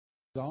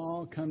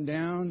All come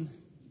down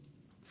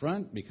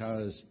front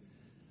because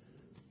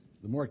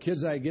the more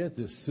kids I get,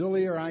 the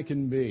sillier I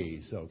can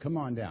be. So come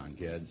on down,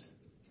 kids.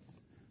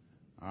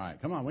 All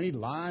right, come on. We need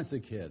lots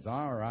of kids.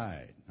 All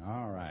right.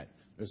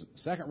 There's a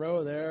second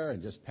row there,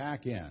 and just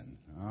pack in.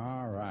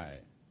 All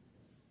right.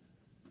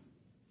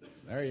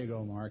 There you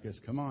go, Marcus.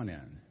 Come on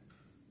in.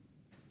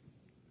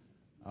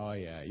 Oh,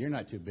 yeah. You're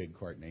not too big,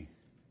 Courtney.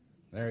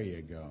 There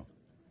you go.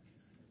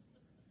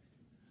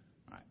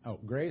 All right. Oh,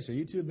 Grace, are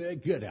you too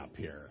big? Get up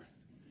here.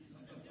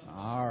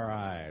 All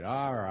right.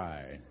 All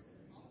right.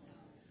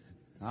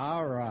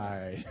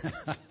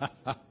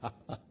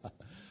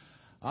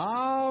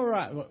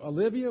 Well,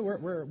 Olivia, where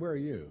are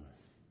you?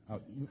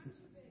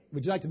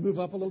 Would you like to move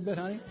up a little bit,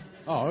 honey?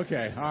 Oh,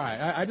 okay. All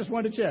right. I just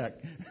wanted to check.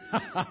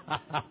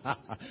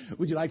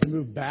 Would you like to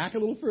move back a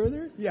little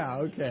further? Yeah,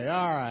 okay.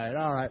 All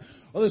right.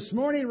 Well, this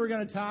morning we're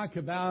going to talk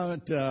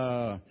about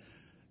a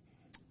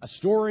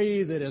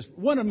story that is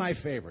one of my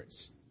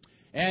favorites.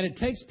 And it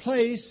takes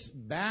place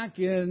back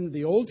in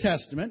the Old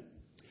Testament,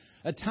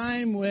 a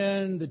time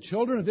when the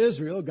children of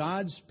Israel,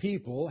 God's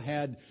people,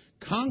 had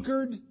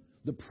conquered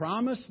the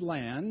promised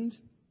land.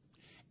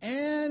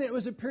 And it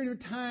was a period of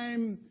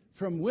time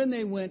from when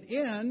they went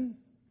in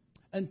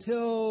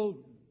until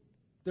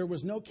there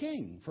was no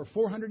king for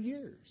 400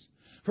 years.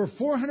 For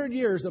 400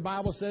 years, the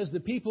Bible says, the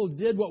people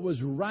did what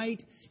was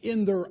right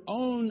in their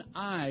own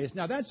eyes.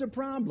 Now, that's a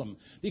problem,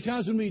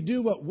 because when we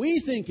do what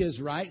we think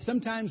is right,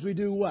 sometimes we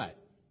do what?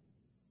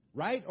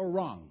 Right or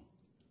wrong?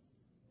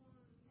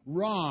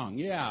 Wrong,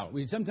 yeah.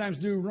 We sometimes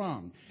do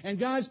wrong. And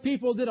God's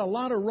people did a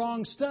lot of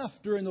wrong stuff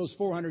during those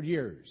 400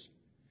 years.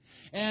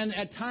 And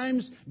at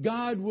times,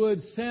 God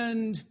would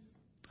send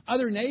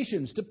other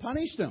nations to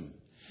punish them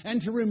and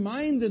to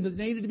remind them that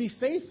they needed to be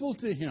faithful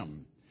to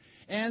Him.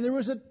 And there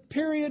was a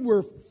period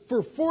where,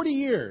 for 40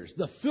 years,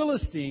 the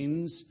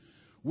Philistines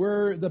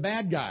were the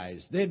bad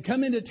guys. They had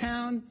come into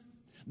town.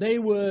 They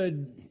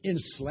would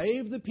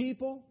enslave the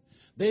people.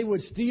 They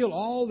would steal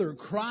all their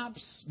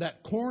crops,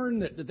 that corn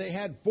that they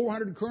had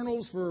 400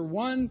 kernels for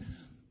one.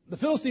 The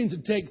Philistines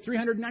would take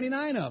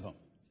 399 of them.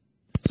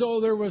 So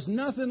there was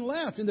nothing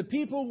left. And the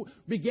people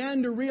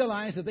began to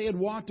realize that they had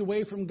walked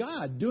away from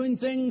God. Doing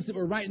things that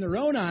were right in their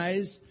own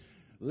eyes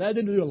led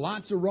them to do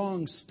lots of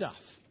wrong stuff.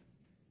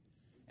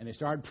 And they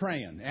started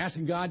praying,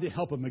 asking God to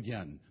help them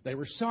again. They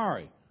were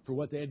sorry for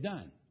what they had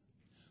done.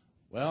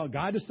 Well,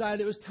 God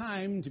decided it was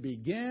time to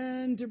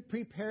begin to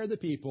prepare the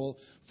people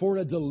for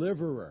a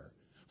deliverer,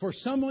 for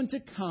someone to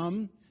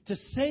come to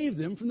save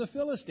them from the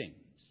Philistines.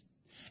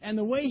 And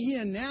the way He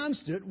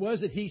announced it was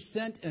that He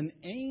sent an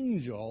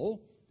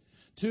angel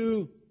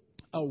to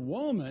a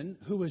woman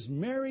who was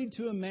married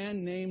to a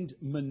man named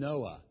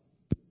Manoah.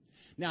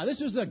 Now,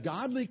 this was a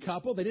godly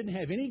couple. They didn't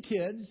have any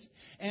kids.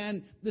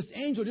 And this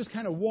angel just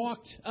kind of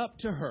walked up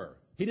to her.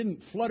 He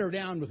didn't flutter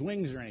down with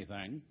wings or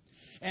anything.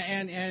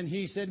 And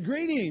he said,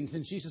 "Greetings."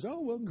 And she says,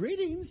 "Oh, well,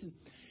 greetings."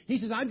 He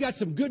says, "I've got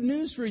some good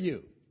news for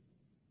you."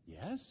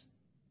 "Yes?"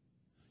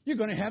 "You're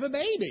going to have a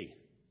baby."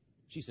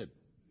 She said,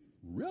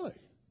 "Really?"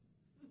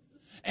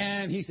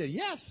 And he said,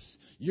 "Yes,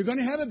 you're going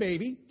to have a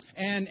baby.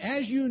 And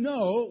as you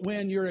know,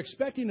 when you're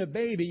expecting a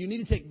baby, you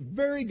need to take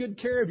very good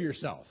care of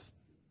yourself.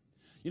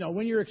 You know,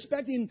 when you're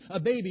expecting a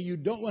baby, you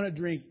don't want to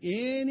drink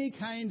any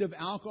kind of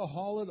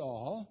alcohol at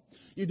all.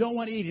 You don't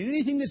want to eat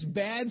anything that's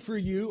bad for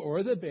you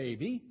or the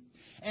baby.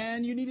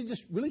 And you need to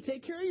just really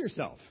take care of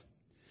yourself.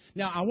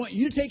 Now, I want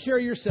you to take care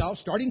of yourself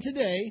starting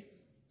today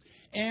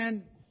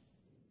and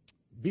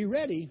be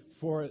ready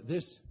for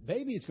this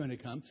baby that's going to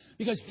come,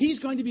 because he's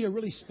going to be a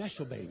really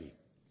special baby.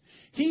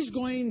 He's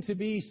going to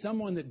be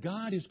someone that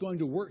God is going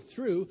to work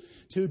through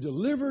to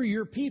deliver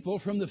your people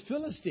from the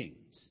Philistines.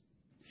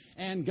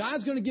 And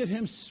God's going to give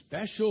him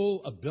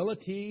special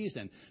abilities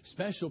and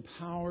special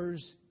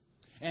powers.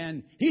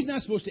 And he's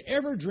not supposed to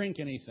ever drink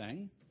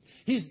anything.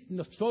 He's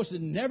supposed to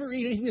never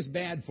eat anything that's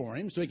bad for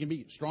him, so he can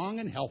be strong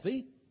and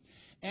healthy.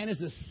 And as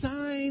a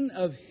sign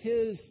of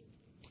his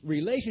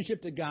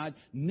relationship to God,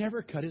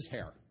 never cut his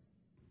hair.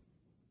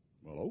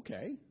 Well,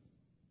 okay.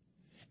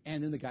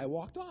 And then the guy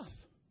walked off.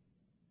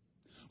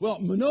 Well,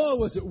 Manoah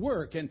was at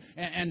work, and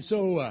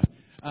so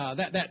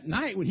that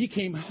night when he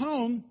came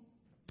home,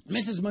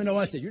 Mrs.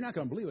 Manoah said, "You're not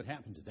going to believe what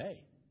happened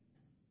today."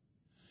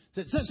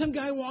 Said, some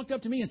guy walked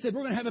up to me and said,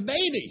 "We're going to have a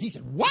baby." He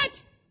said, "What?"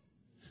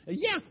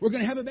 "Yeah, we're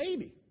going to have a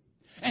baby.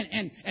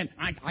 And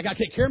I got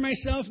to take care of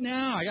myself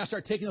now. I got to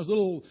start taking those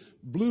little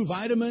blue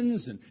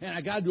vitamins, and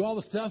I got to do all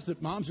the stuff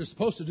that moms are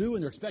supposed to do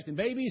when they're expecting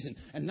babies,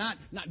 and not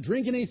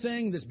drink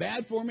anything that's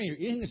bad for me or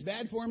anything that's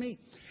bad for me.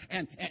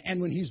 And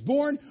when he's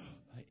born,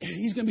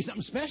 he's going to be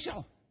something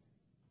special.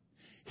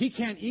 He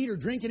can't eat or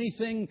drink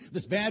anything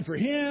that's bad for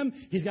him.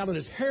 He's got to let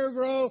his hair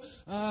grow.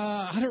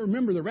 I don't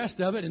remember the rest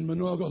of it." And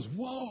Manoah goes,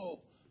 "Whoa,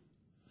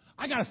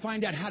 I got to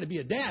find out how to be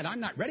a dad. I'm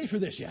not ready for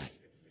this yet."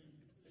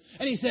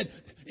 And he said,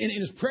 in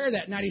his prayer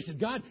that night, he said,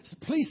 "God,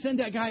 please send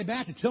that guy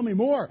back to tell me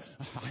more.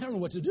 I don't know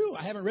what to do.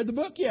 I haven't read the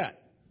book yet."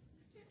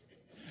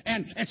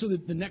 And so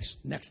the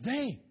next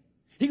day,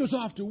 he goes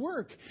off to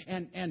work,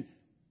 and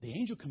the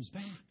angel comes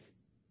back.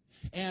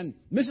 And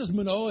Mrs.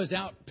 Manoah is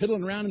out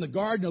piddling around in the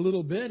garden a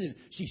little bit, and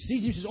she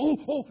sees him. She says,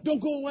 "Oh, don't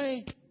go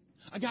away.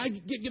 I got to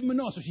get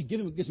Manoah." So she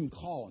gives him a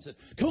call and says,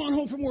 "Come on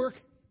home from work.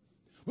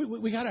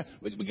 We got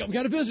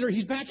a visitor.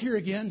 He's back here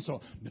again."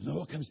 So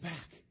Manoah comes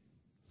back.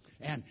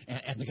 And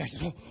the guy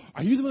says, "Oh,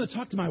 are you the one that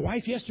talked to my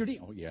wife yesterday?"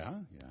 "Oh,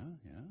 yeah.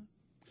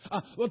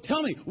 Well,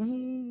 tell me,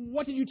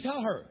 what did you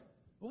tell her?"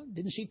 "Well,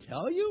 didn't she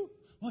tell you?"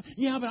 "Well,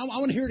 yeah, but I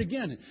want to hear it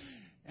again.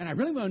 And I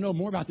really want to know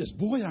more about this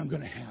boy that I'm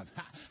going to have.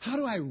 How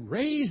do I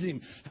raise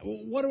him?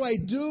 What do I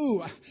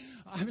do?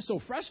 I'm so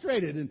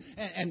frustrated."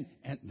 And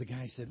the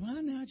guy said,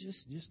 "Well, now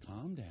just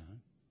calm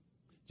down.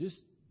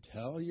 Just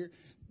tell your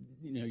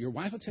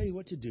wife will tell you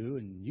what to do,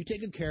 and you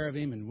take good care of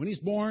him. And when he's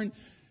born,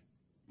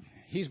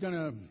 he's going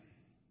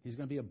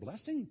to be a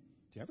blessing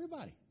to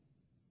everybody."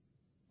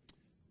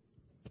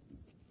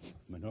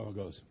 Manoah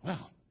goes,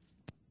 "Wow,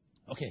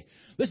 okay,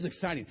 this is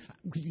exciting.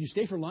 Could you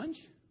stay for lunch?"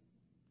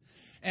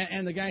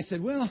 And the guy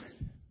said, "Well,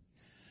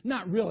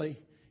 not really."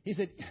 He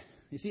said,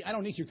 "You see, I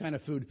don't eat your kind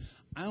of food.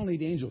 I only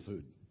eat angel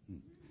food."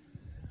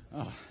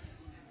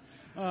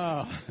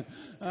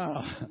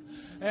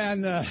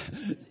 And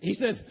he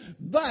said,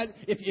 "But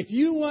if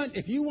you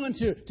want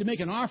to make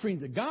an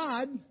offering to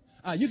God,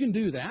 you can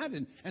do that."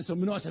 And so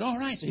Manoah said, "All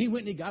right." So he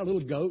went and he got a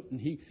little goat,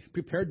 and he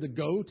prepared the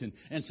goat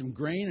and some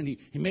grain, and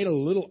he made a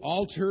little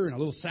altar and a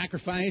little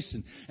sacrifice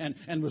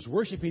and was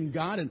worshiping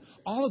God. And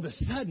all of a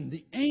sudden,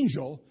 the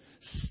angel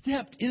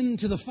stepped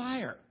into the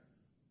fire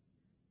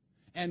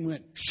and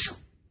went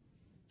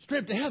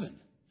straight to heaven.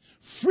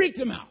 Freaked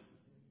them out.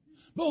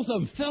 Both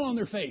of them fell on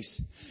their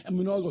face. And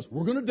Manoah goes,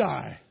 "We're going to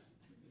die.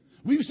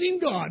 We've seen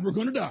God. We're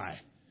going to die."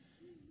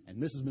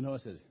 And Mrs. Manoah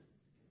says,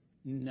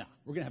 "No,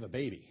 we're going to have a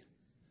baby."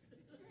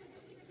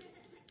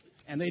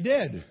 And they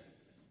did.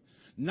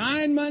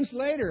 9 months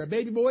later, a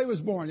baby boy was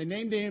born. They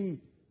named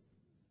him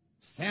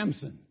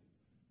Samson.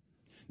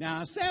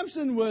 Now,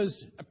 Samson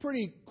was a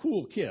pretty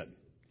cool kid.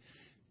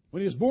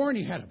 When he was born,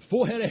 he had a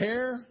full head of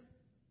hair.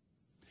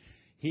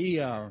 He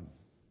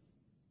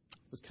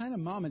was kind of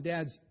mom and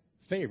dad's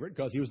favorite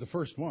because he was the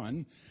first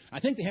one. I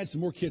think they had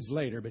some more kids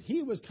later, but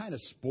he was kind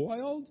of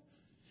spoiled.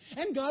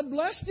 And God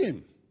blessed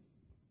him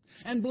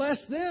and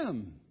blessed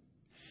them.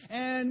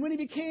 And when he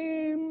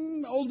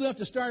became old enough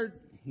to start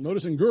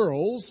noticing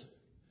girls,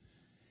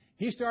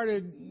 he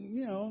started,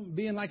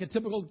 being like a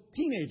typical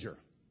teenager.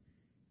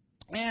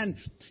 And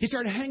he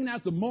started hanging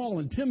out at the mall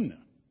in Timnah.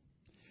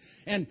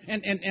 And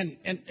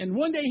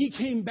one day he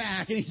came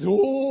back and he said,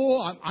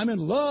 "Oh, I'm in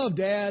love,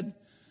 Dad.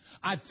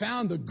 I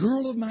found the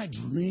girl of my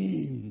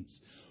dreams."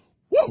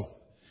 Whoa!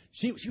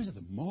 She was at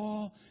the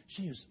mall.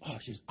 She's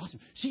awesome.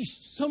 She's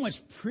so much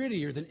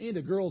prettier than any of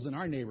the girls in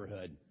our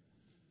neighborhood.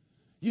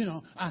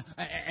 And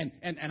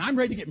I'm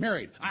ready to get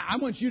married. I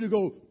want you to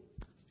go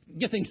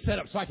get things set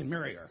up so I can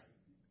marry her.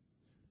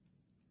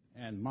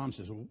 And Mom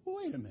says, "Well,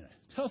 wait a minute.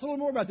 Tell us a little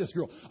more about this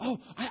girl." "Oh,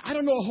 I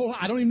don't know a whole lot.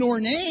 I don't even know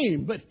her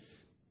name, but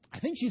I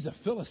think she's a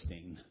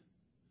Philistine."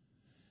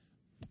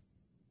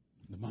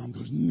 The mom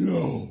goes,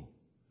 "No.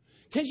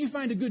 Can't you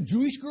find a good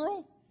Jewish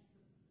girl?"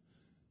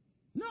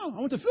 "No, I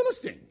want the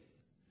Philistine."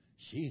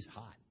 "She's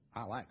hot.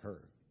 I like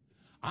her.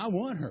 I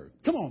want her.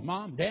 Come on,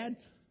 Mom, Dad.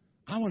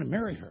 I want to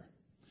marry her."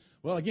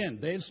 Well, again,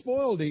 they had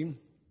spoiled him.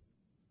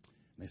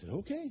 They said,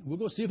 "Okay, we'll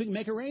go see if we can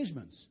make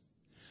arrangements."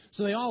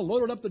 So they all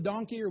loaded up the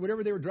donkey or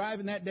whatever they were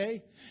driving that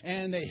day,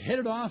 and they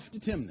headed off to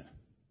Timnah.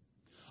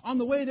 On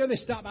the way there, they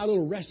stopped by a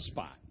little rest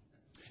spot.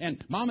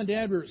 And Mom and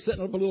Dad were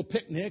setting up a little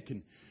picnic,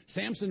 and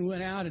Samson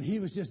went out, and he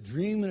was just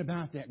dreaming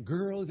about that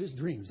girl of his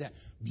dreams, that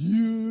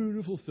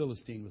beautiful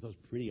Philistine with those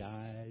pretty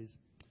eyes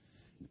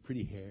and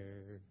pretty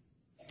hair.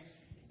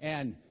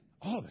 And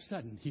all of a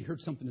sudden, he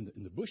heard something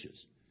in the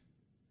bushes.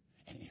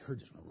 And he heard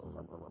this.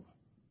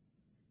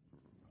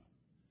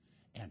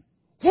 And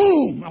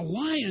boom! A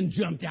lion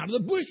jumped out of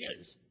the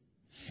bushes.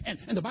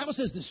 And the Bible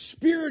says the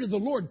Spirit of the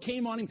Lord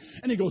came on him,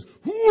 and he goes,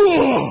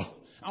 "Whoa!"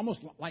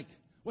 Almost like,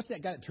 what's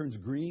that guy that turns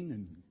green?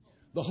 And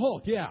the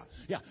Hulk, yeah.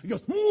 He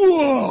goes,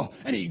 "Whoa!"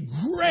 And he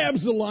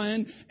grabs the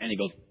lion, and he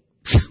goes,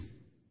 phew!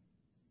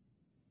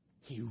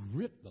 He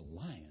ripped the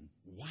lion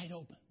wide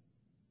open.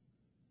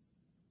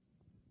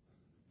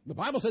 The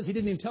Bible says he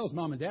didn't even tell his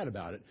mom and dad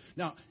about it.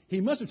 Now,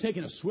 he must have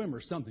taken a swim or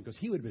something, because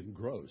he would have been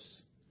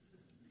gross.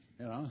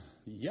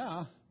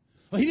 Yeah.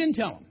 Well, he didn't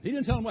tell them. He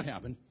didn't tell them what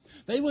happened.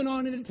 They went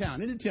on into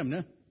town, into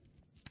Timnah.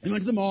 They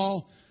went to the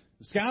mall,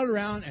 scouted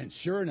around, and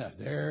sure enough,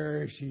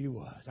 there she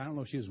was. I don't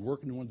know if she was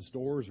working in one of the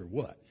stores or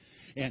what.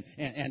 And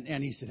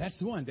he said, "That's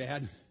the one,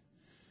 Dad."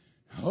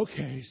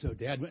 Okay, so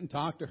Dad went and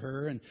talked to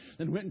her, and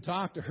then went and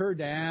talked to her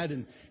dad,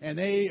 and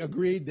they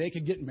agreed they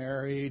could get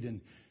married,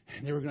 and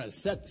they were going to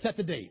set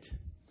the date.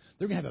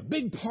 They were going to have a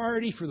big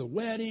party for the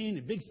wedding,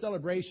 a big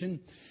celebration,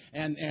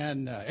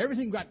 and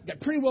everything got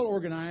pretty well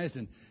organized,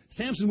 and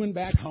Samson went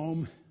back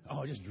home,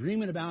 just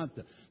dreaming about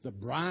the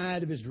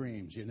bride of his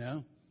dreams,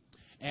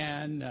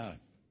 And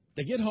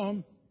they get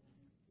home.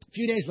 A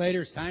few days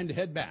later, it's time to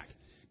head back.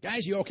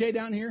 "Guys, you okay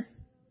down here?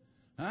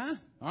 Huh?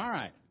 All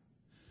right."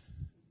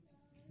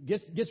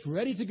 Gets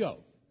ready to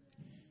go.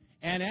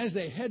 And as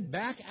they head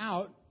back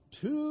out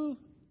to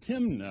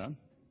Timnah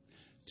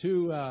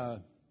to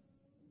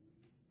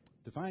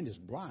find his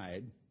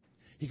bride.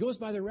 He goes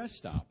by the rest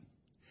stop.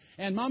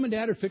 And Mom and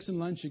Dad are fixing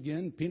lunch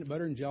again, peanut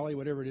butter and jelly,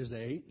 whatever it is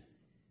they ate.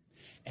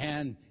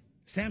 And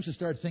Samson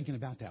started thinking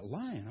about that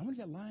lion. I wonder if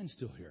that lion's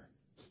still here.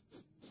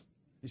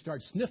 He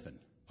started sniffing,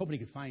 hoping he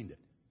could find it.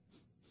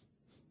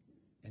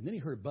 And then he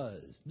heard a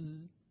buzz.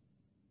 Bzz,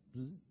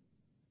 bzz,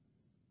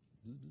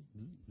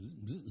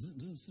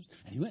 bzz.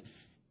 And he went,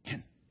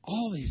 and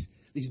all these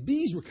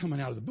bees were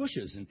coming out of the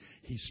bushes. And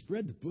he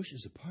spread the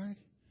bushes apart.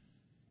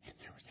 And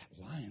there was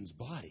that lion's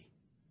body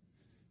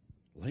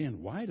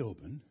laying wide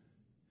open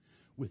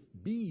with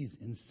bees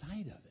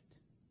inside of it.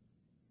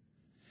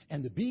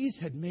 And the bees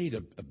had made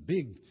a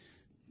big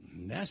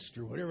nest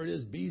or whatever it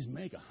is bees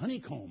make, a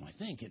honeycomb, I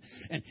think.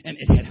 And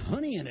it had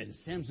honey in it. And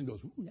Samson goes,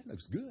 ooh, that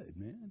looks good,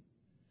 man.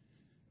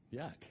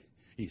 Yuck.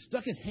 He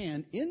stuck his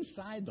hand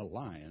inside the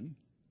lion,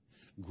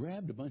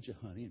 grabbed a bunch of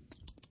honey,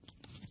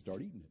 and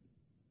started eating it.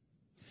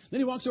 Then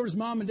he walks over to his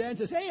mom and dad and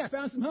says, hey, I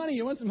found some honey.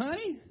 You want some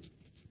honey?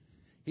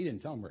 He didn't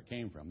tell them where it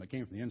came from. It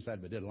came from the inside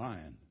of a dead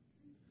lion.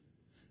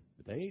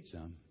 But they ate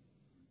some.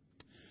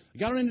 They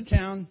got on into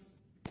town.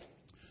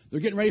 They're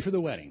getting ready for the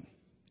wedding.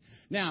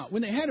 Now,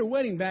 when they had a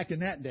wedding back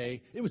in that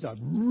day, it was a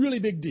really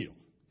big deal.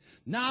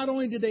 Not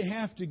only did they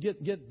have to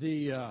get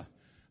the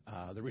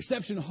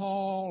reception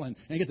hall and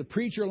get the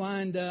preacher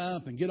lined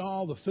up and get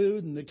all the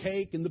food and the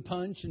cake and the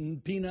punch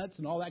and peanuts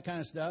and all that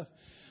kind of stuff,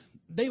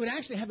 they would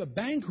actually have a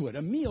banquet,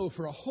 a meal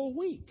for a whole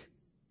week.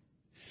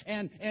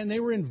 And they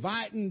were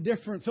inviting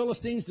different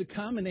Philistines to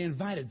come, and they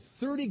invited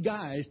 30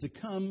 guys to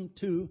come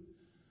to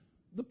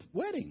the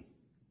wedding.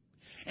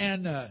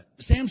 And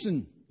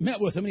Samson met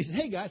with them, and he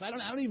said, hey, guys, I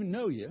don't even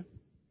know you,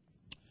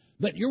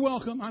 but you're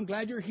welcome. I'm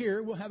glad you're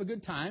here. We'll have a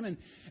good time.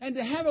 And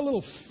to have a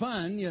little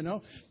fun, you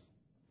know,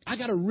 I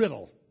got a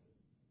riddle.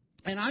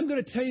 And I'm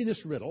going to tell you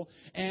this riddle.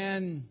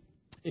 And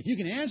if you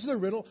can answer the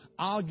riddle,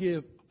 I'll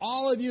give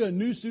all of you a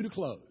new suit of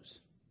clothes,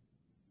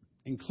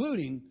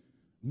 including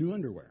new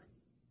underwear.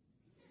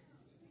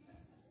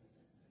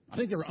 I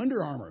think they were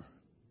Under Armour.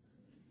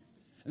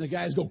 And the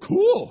guys go,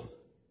 cool.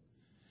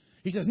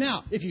 He says,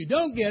 now, if you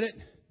don't get it,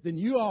 then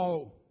you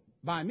all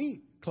buy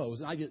me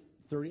clothes, and I get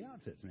 30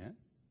 outfits, man.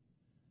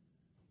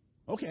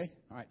 Okay.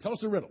 All right. Tell us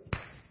the riddle.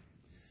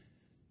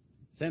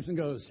 Samson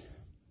goes,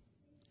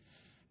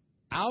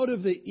 out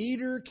of the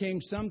eater came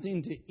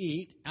something to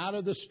eat. Out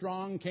of the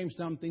strong came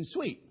something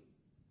sweet.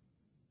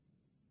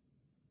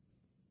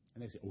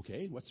 And they say,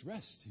 okay, what's the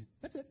rest?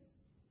 That's it.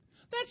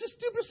 That's the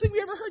stupidest thing we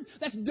ever heard.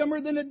 That's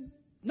dumber than a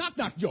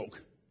knock-knock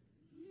joke.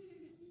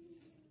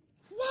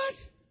 What?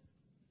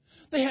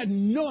 They had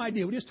no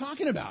idea what he was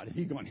talking about. And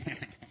he's going,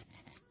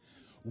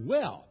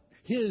 well,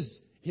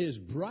 his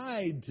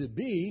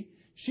bride-to-be,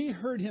 she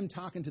heard him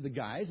talking to the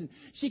guys, and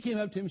she came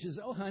up to him and she says,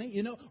 oh, honey,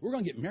 you know, we're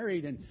going to get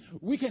married, and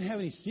we can't have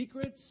any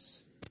secrets.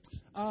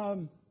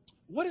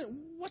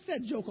 What's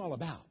that joke all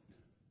about?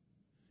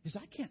 He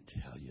says, I can't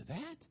tell you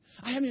that.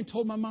 I haven't even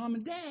told my mom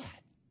and dad.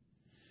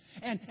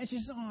 And she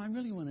says, oh, I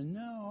really want to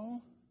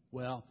know.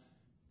 Well,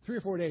 3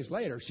 or 4 days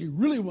later, she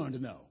really wanted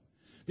to know,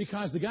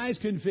 because the guys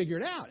couldn't figure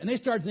it out. And they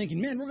started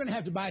thinking, man, we're going to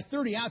have to buy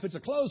 30 outfits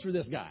of clothes for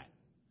this guy.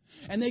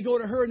 And they go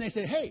to her and they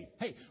say, hey,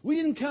 we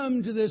didn't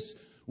come to this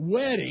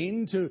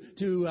wedding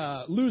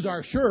to lose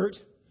our shirt.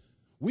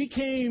 We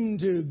came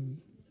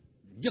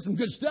to get some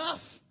good stuff.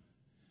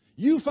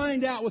 You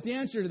find out what the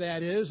answer to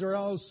that is, or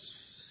else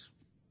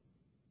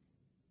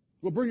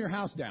we'll burn your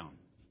house down.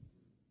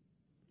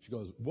 She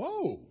goes,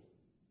 whoa,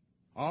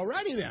 all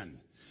righty then.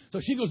 So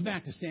she goes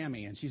back to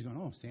Sammy, and she's going,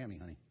 oh, Sammy,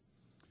 honey.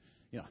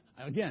 You know,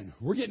 again,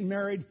 we're getting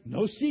married.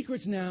 No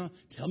secrets now.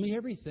 Tell me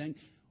everything.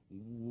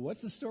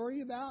 What's the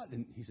story about?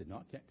 And he said, no,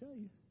 I can't tell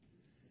you.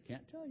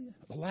 Can't tell you.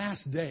 The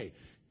last day.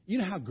 You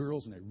know how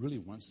girls, when they really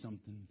want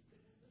something?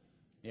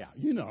 Yeah,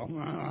 you know.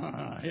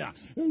 Yeah.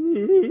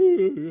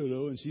 You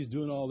know, and she's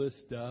doing all this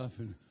stuff.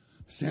 And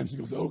Samson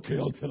goes, okay,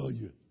 I'll tell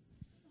you.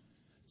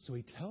 So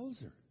he tells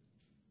her.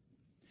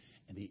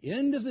 At the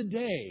end of the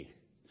day,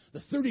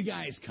 the 30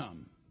 guys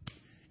come.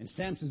 And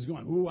Samson's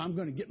going, ooh, I'm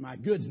going to get my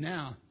goods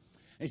now.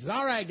 And he says,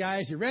 all right,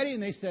 guys, you ready?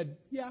 And they said,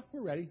 yeah,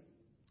 we're ready.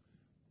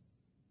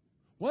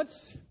 What's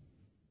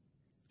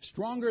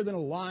stronger than a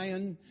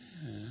lion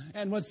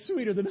and what's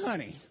sweeter than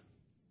honey?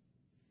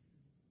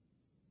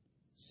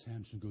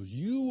 Samson goes,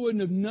 you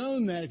wouldn't have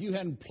known that if you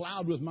hadn't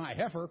plowed with my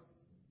heifer.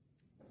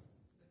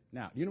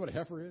 Now, do you know what a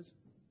heifer is?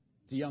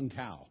 It's a young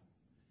cow.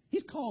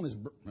 He's calling his...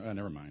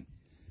 never mind.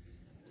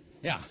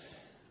 Yeah.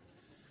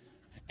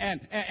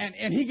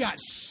 And he got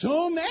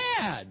so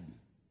mad.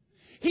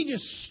 He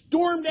just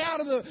stormed out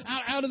of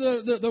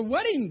the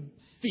wedding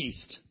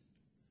feast.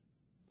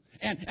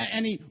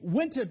 And he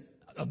went to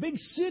a big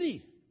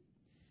city.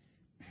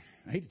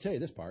 I hate to tell you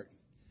this part,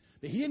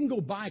 but he didn't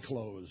go buy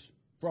clothes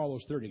for all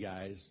those 30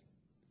 guys.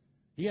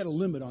 He had a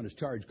limit on his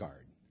charge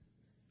card.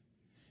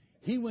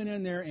 He went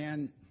in there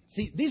and,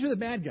 see, these are the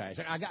bad guys.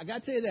 I got to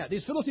tell you that.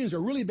 These Philistines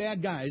are really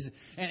bad guys,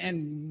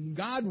 and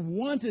God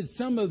wanted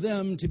some of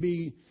them to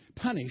be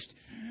punished.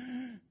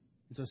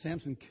 And so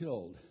Samson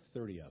killed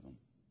 30 of them.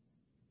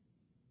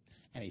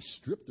 And he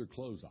stripped their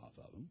clothes off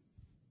of them,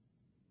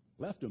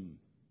 left them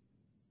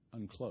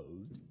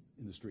unclothed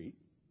in the street.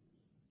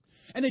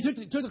 And they took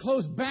the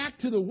clothes back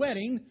to the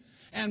wedding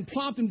and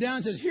plopped them down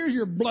and says, here's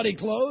your bloody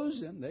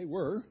clothes. And they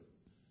were.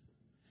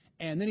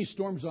 And then he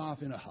storms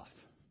off in a huff.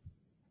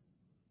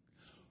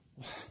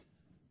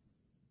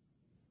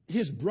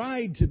 His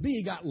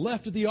bride-to-be got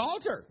left at the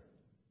altar.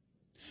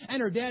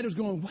 And her dad was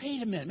going,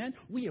 wait a minute, man.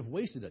 We have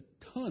wasted a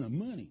ton of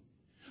money.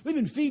 We've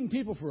been feeding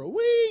people for a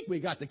week. We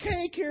got the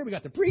cake here. We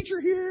got the preacher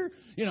here.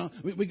 You know,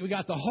 we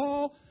got the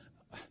hall.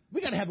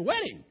 We got to have a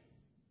wedding.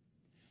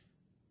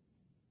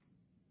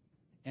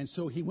 And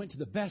so he went to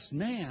the best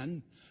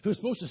man who was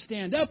supposed to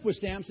stand up with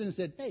Samson and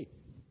said, hey,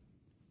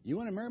 you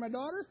want to marry my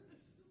daughter?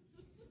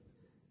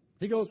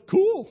 He goes,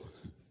 cool.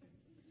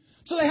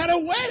 So they had a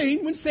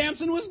wedding when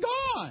Samson was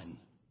gone.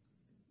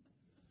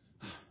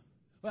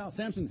 Well,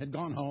 Samson had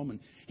gone home, and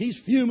he's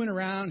fuming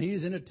around.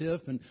 He's in a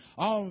tiff, and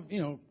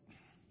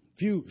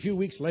few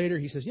weeks later,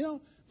 he says,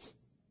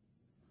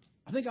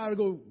 I think I ought to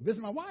go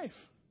visit my wife.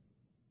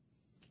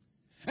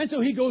 And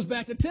so he goes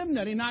back to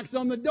Timnah. He knocks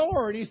on the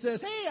door, and he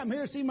says, hey, I'm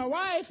here to see my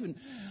wife. And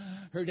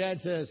her dad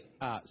says,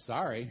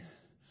 sorry,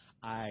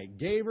 I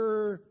gave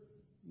her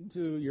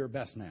to your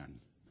best man.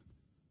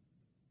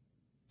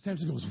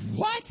 Samson goes,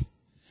 what?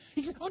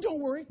 He said, oh, don't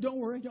worry.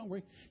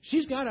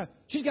 She's got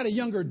a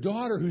younger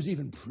daughter who's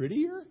even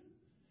prettier.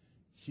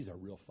 She's a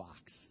real fox.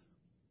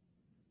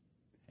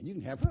 And you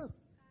can have her.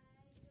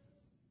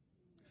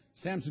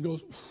 Samson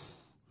goes,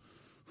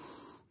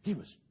 he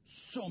was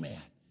so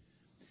mad.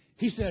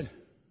 He said,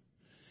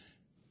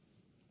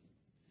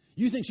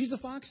 you think she's a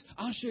fox?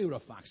 I'll show you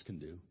what a fox can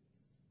do.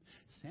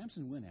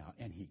 Samson went out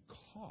and he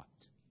caught,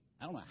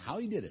 I don't know how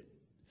he did it,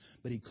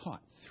 but he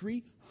caught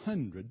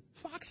 300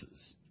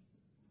 foxes.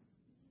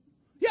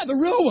 Yeah, the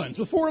real ones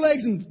with 4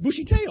 legs and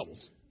bushy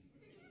tails.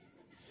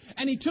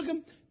 And he took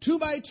them 2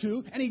 by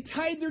 2 and he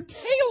tied their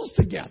tails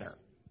together.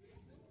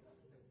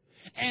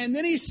 And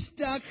then he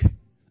stuck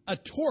a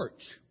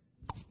torch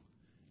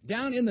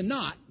down in the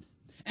knot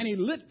and he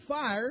lit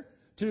fire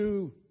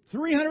to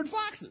 300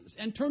 foxes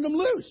and turned them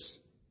loose.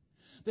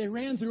 They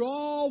ran through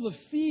all the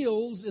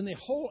fields in the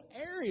whole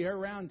area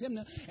around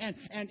Timnah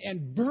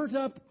and burnt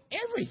up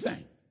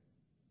everything.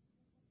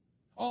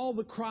 All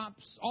the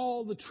crops,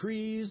 all the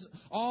trees,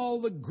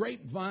 all the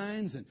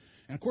grapevines. And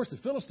of course, the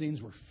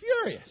Philistines were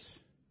furious.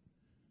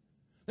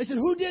 They said,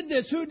 who did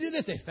this? Who did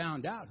this? They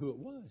found out who it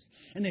was.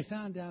 And they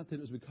found out that it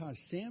was because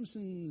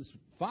Samson's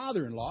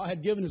father-in-law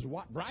had given his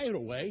bride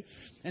away.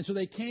 And so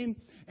they came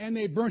and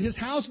they burnt his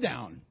house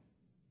down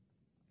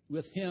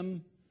with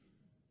him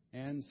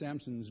and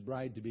Samson's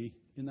bride-to-be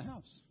in the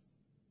house.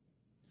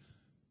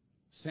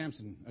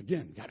 Samson,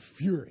 again, got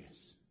furious.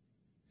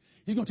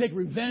 He's going to take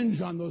revenge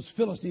on those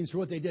Philistines for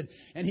what they did.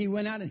 And he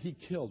went out and he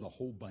killed a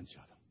whole bunch of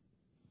them.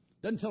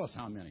 Doesn't tell us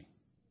how many.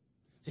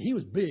 See, he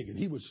was big and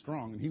he was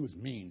strong and he was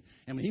mean.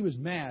 And when he was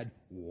mad,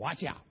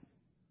 watch out.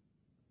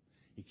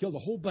 He killed a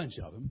whole bunch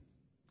of them.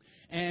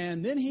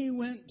 And then he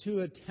went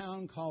to a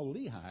town called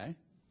Lehi.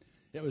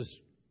 It was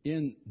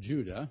in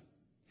Judah.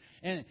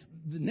 And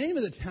the name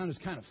of the town is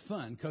kind of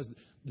fun because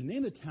the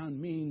name of the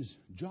town means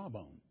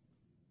jawbone.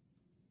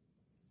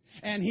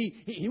 And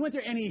he went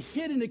there and he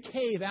hid in a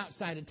cave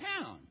outside of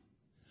town.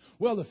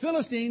 Well, the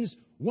Philistines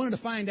wanted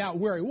to find out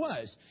where he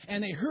was.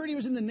 And they heard he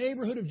was in the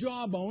neighborhood of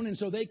Jawbone. And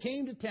so they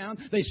came to town.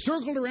 They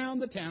circled around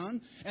the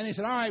town. And they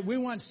said, all right, we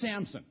want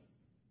Samson.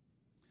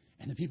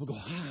 And the people go,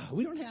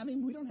 we don't have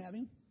him. We don't have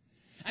him.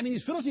 I mean,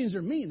 these Philistines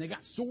are mean. They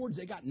got swords.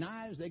 They got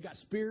knives. They got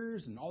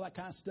spears and all that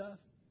kind of stuff.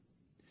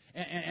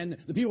 And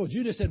the people of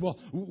Judah said, well,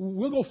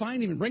 we'll go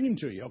find him and bring him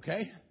to you,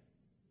 okay?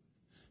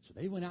 So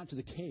they went out to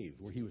the cave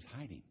where he was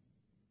hiding.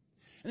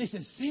 And they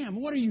said,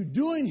 Sam, what are you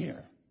doing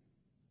here?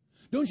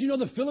 Don't you know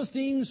the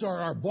Philistines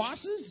are our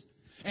bosses?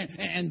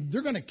 And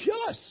they're going to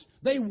kill us.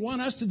 They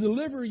want us to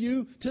deliver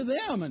you to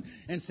them.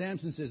 And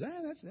Samson says,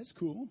 that's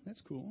cool.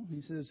 That's cool.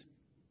 He says,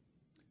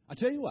 I'll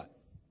tell you what.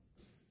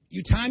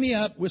 You tie me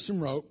up with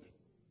some rope.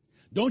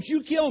 Don't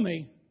you kill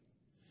me.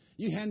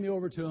 You hand me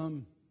over to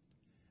them,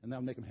 and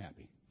that'll make them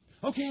happy.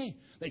 Okay.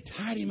 They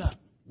tied him up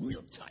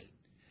real tight.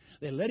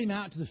 They led him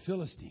out to the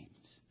Philistines,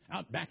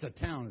 out back to the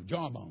town of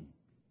Jawbone.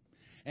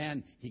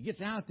 And he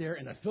gets out there,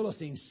 and the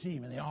Philistines see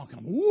him, and they all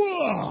come,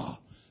 whoa!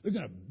 They're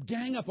going to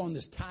gang up on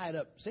this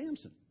tied-up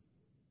Samson.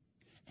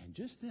 And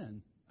just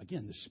then,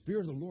 again, the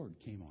Spirit of the Lord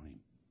came on him.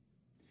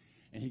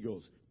 And he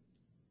goes,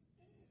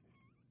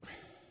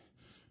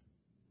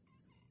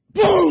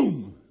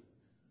 boom!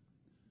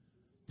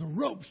 The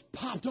ropes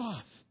popped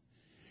off.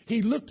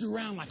 He looked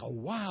around like a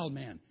wild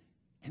man.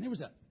 And there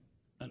was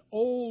an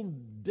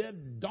old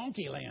dead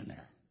donkey laying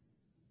there.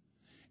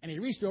 And he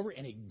reached over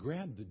and he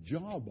grabbed the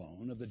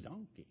jawbone of the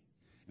donkey.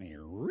 And he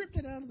ripped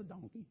it out of the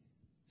donkey.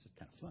 This is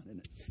kind of fun, isn't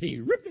it? He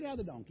ripped it out of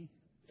the donkey.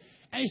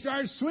 And he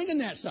started swinging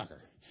that sucker.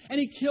 And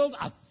he killed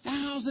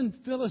 1,000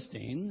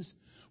 Philistines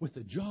with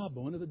the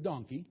jawbone of the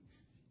donkey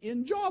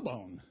in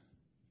Jawbone.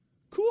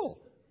 Cool.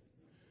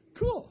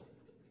 Cool.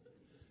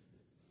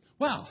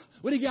 Well,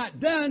 when he got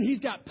done,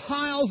 he's got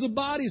piles of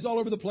bodies all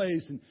over the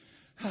place. And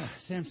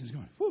Samson's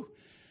going, whew,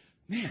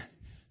 man.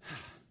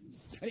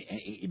 And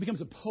he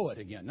becomes a poet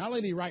again. Not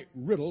only did he write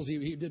riddles,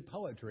 he did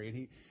poetry.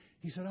 And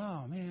he said,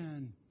 oh,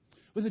 man,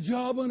 with the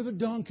jawbone of a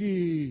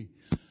donkey,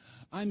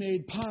 I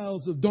made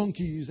piles of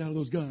donkeys out of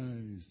those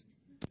guys.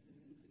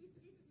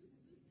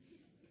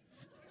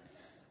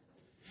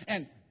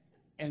 And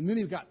then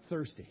he got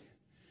thirsty.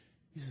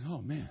 He says,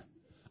 oh, man,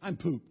 I'm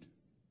pooped.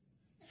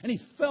 And he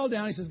fell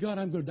down. He says, God,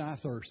 I'm going to die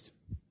of thirst.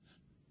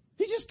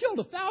 He just killed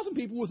 1,000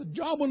 people with a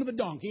jawbone of a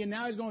donkey, and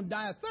now he's going to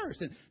die of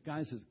thirst. And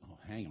God says, oh,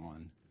 hang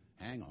on.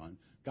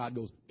 God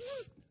goes,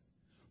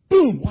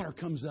 boom, water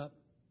comes up.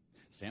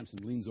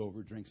 Samson leans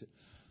over, drinks it.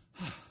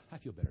 I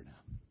feel better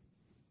now.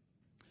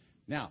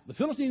 Now, the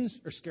Philistines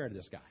are scared of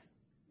this guy.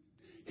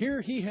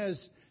 Here he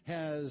has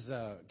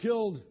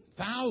killed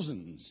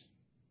thousands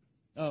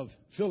of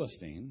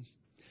Philistines.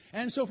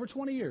 And so for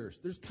 20 years,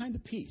 there's kind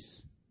of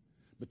peace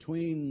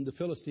between the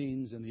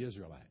Philistines and the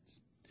Israelites.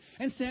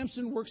 And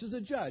Samson works as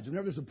a judge.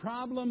 Whenever there's a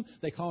problem,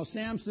 they call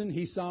Samson.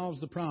 He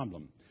solves the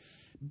problem.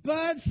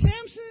 But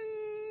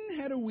Samson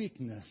had a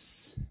weakness.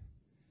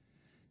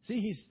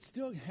 See, he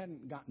still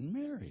hadn't gotten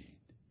married.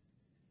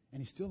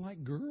 And he still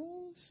liked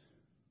girls.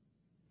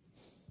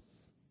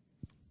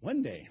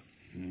 One day,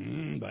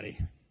 buddy,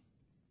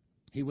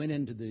 he went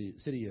into the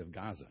city of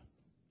Gaza.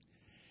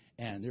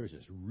 And there was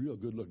this real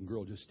good-looking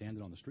girl just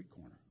standing on the street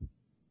corner.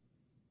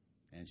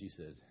 And she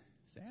says,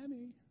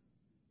 Sammy,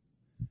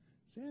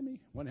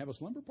 want to have a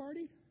slumber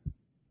party?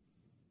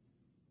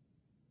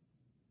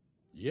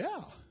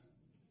 Yeah.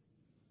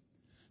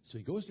 So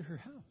he goes to her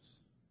house.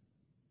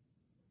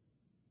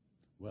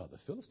 Well, the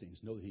Philistines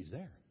know that he's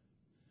there.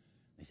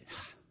 They say,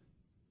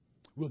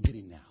 we'll get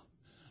him now.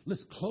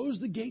 Let's close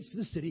the gates to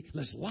the city.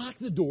 Let's lock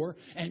the door.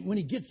 And when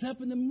he gets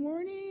up in the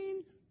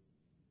morning,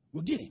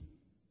 we'll get him.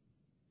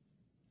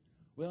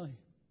 Well,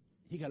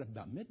 he got up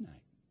about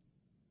midnight.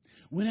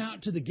 Went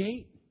out to the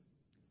gate.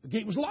 The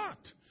gate was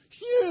locked.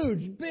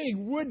 Huge, big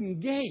wooden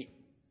gate.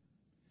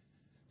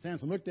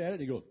 Samson looked at it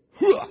and he goes,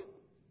 Hua!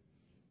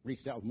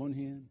 Reached out with one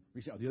hand,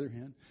 reached out with the other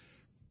hand.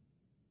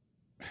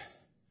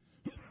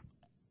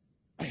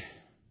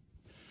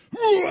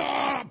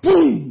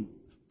 Boom!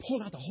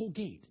 Pulled out the whole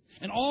gate.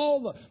 And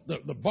all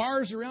the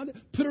bars around it,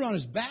 put it on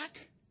his back.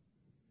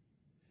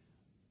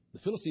 The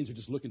Philistines are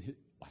just looking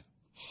like,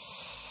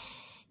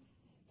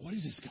 what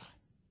is this guy?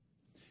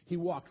 He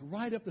walked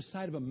right up the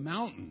side of a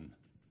mountain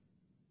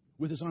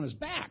with this on his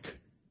back.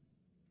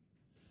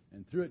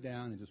 And threw it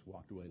down and just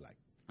walked away like,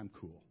 I'm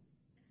cool.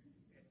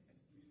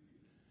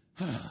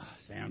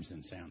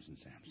 Samson.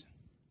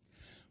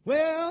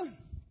 Well,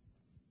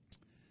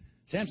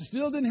 Samson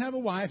still didn't have a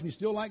wife and he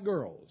still liked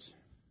girls.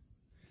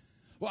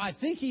 Well, I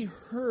think he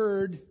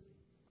heard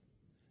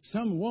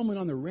some woman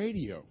on the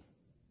radio.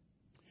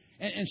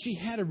 And she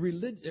had a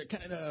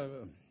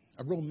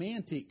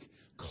romantic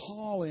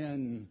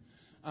call-in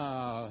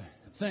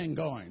thing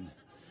going.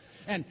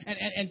 And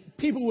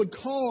people would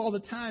call all the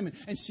time,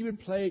 and she would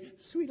play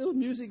sweet little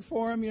music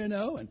for him, you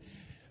know. And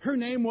her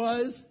name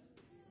was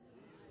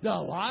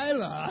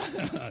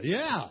Delilah.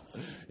 Yeah.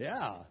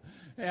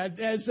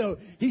 And so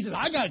he said,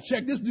 I got to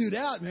check this dude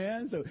out,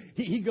 man. So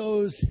he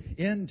goes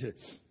into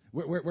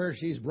where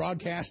she's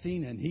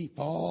broadcasting, and he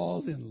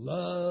falls in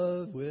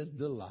love with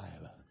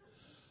Delilah.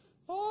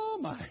 Oh,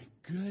 my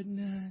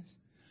goodness.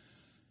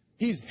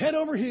 He's head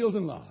over heels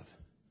in love.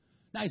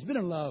 Now, he's been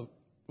in love,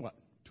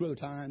 2 other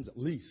times at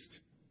least.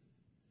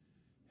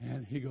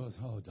 And he goes,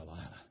 oh,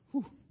 Delilah,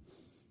 whew,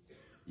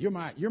 you're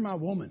my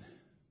woman.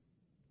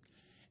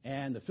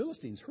 And the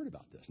Philistines heard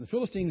about this. And the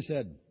Philistines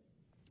said,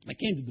 I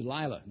came to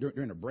Delilah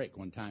during a break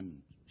one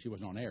time. She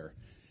wasn't on air.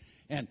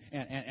 And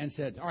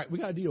said, all right, we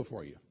got a deal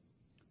for you.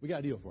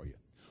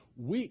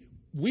 We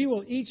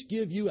will each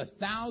give you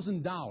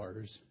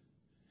 $1,000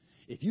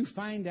 if you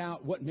find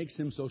out what makes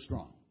him so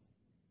strong.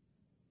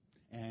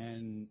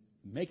 And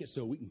make it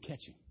so we can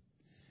catch him.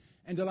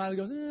 And Delilah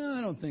goes, no,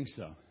 I don't think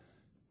so.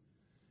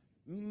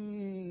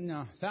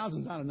 No,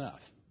 1,000's not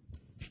enough.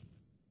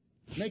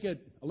 Make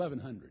it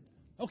 1,100.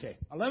 Okay,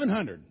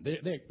 1,100.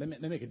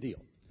 They make a deal.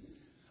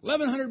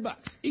 $1,100.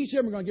 Each of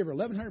them are going to give her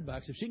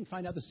 $1,100 if she can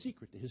find out the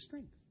secret to his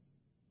strength.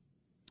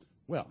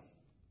 Well,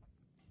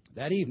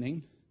 that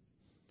evening,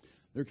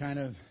 they're kind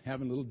of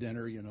having a little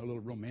dinner, a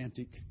little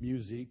romantic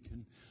music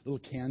and a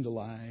little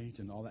candlelight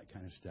and all that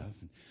kind of stuff.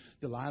 And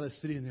Delilah's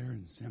sitting there,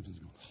 and Samson's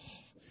going, oh,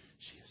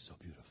 she is so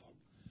beautiful.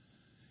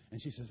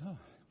 And she says, oh,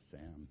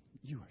 Sam,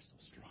 you are so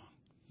strong.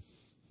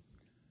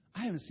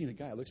 I haven't seen a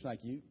guy that looks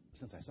like you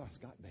since I saw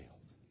Scott Bales.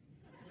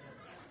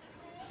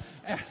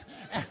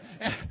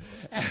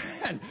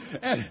 and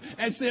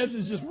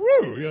Samson's just,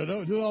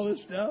 doing all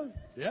this stuff.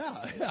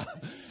 Yeah.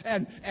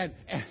 And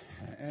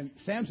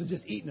Samson's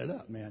just eating it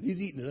up, man. He's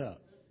eating it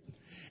up.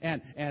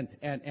 And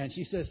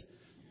she says,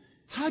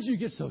 how'd you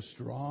get so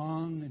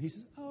strong? And he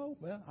says, oh,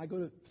 well, I go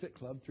to Fit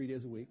Club 3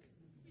 days a week.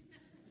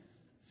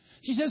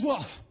 She says,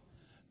 well,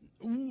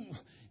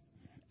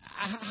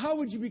 how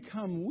would you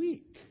become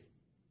weak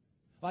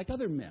like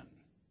other men?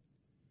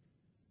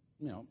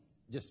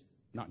 Just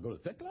not go to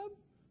the Fit Club?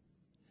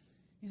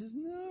 He says,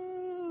 no, I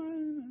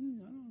don't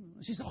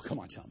know. She says, oh, come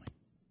on, tell me.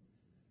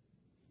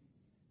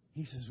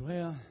 He says,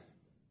 well,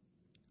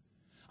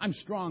 I'm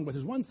strong, but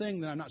there's one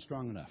thing that I'm not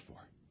strong enough for.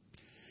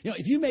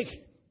 If you make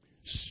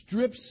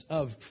strips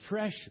of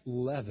fresh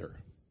leather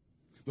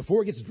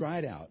before it gets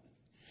dried out,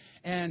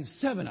 and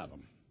 7 of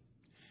them,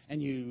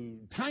 and you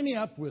tie me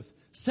up with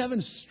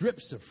 7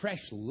 strips of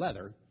fresh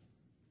leather,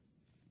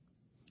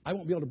 I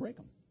won't be able to break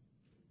them.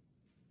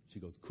 She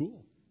goes,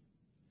 cool.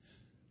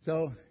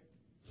 So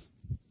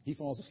he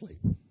falls asleep.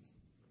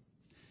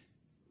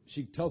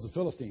 She tells the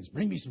Philistines,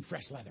 bring me some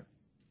fresh leather.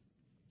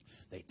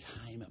 They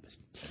tie him up as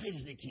tight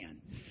as they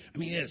can. I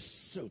mean, it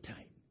is so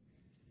tight.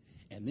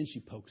 And then she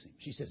pokes him.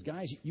 She says,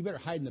 guys, you better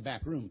hide in the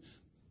back room.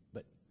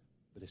 But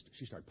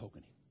she started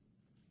poking him.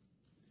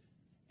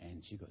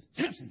 And she goes,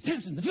 Samson,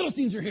 Samson, the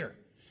Philistines are here.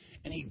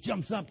 And he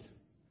jumps up. And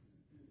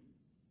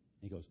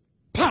he goes,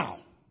 pow!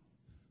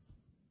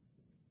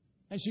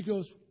 And she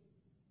goes,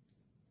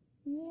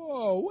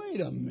 whoa,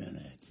 wait a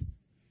minute.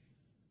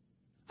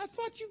 I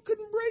thought you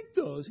couldn't break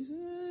those. He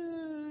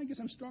said, I guess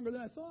I'm stronger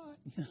than I thought.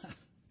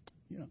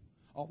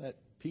 All that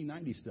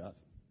P90 stuff.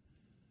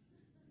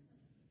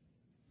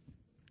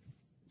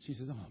 She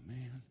says, oh,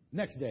 man.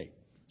 Next day,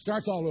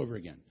 starts all over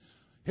again.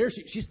 Here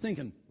she's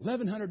thinking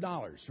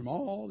 $1,100 from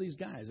all these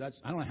guys. I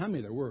don't know how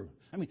many there were.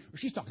 I mean,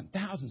 she's talking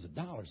thousands of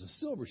dollars of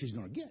silver she's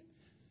going to get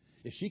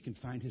if she can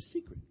find his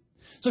secret.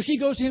 So she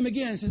goes to him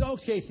again and says,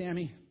 okay,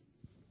 Sammy,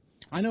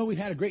 I know we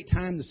had a great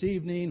time this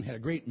evening. We had a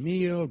great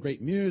meal,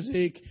 great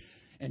music,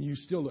 and you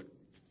still look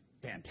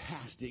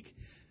fantastic.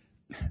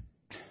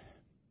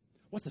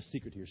 What's the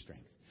secret to your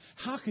strength?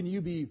 How can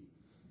you be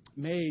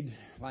made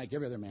like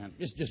every other man?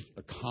 It's just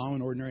a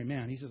common, ordinary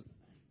man. He says,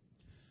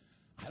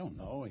 I don't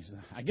know. He says,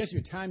 I guess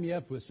you tie me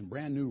up with some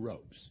brand new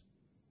ropes.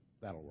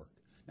 That'll work.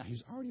 Now,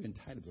 he's already been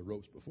tied up with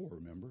ropes before,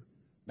 remember?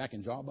 Back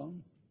in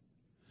Jawbone?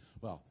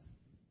 Well,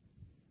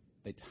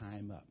 they tie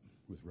him up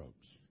with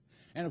ropes.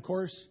 And, of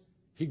course,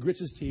 he grits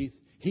his teeth.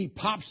 He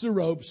pops the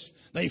ropes.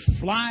 They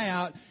fly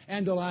out,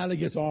 and Delilah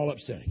gets all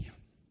upset again.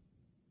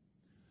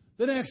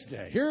 The next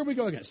day, here we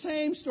go again.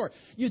 Same story.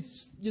 You'd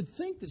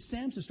think that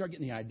Samson would start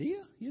getting the idea,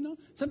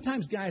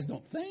 Sometimes guys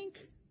don't think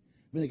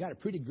when they got a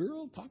pretty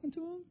girl talking to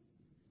them.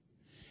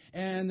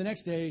 And the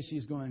next day,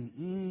 she's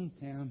going,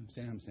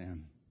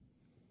 Sam.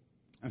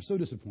 I'm so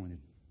disappointed.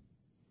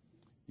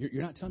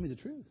 You're not telling me the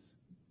truth.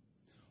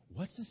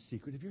 What's the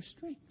secret of your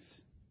strength?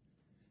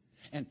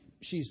 And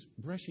she's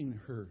brushing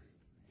her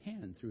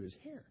hand through his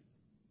hair.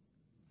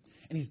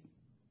 And he's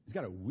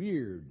got a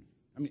weird,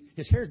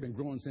 his hair's been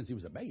growing since he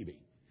was a baby.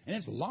 And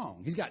it's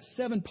long. He's got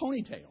 7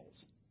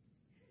 ponytails.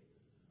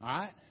 All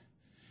right?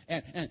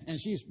 And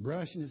she's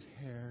brushing his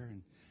hair.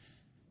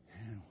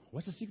 And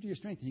what's the secret to your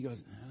strength? And he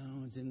goes,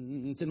 oh, it's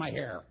in my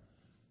hair.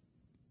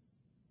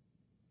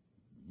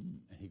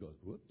 And he goes,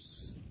 whoops.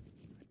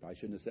 I probably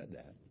shouldn't have said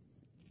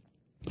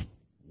that.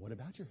 What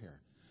about your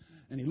hair?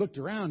 And he looked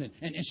around,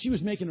 and she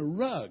was making a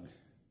rug.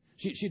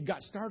 She'd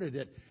got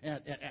started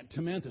at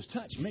Tamantha's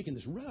Touch, making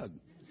this rug.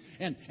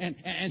 And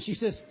she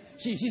says,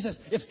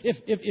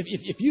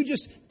 if you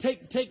just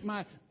take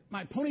my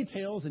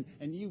ponytails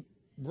and you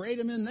braid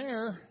them in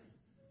there,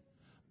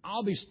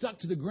 I'll be stuck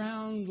to the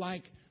ground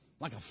like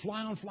a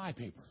fly on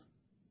flypaper.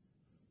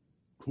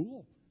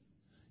 Cool.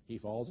 He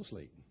falls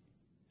asleep.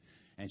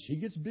 And she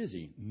gets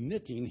busy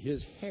knitting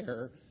his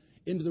hair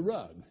into the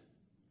rug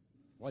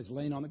while he's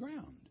laying on the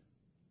ground.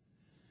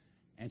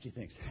 And she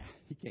thinks,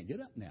 he can't get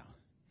up now.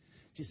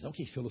 She says,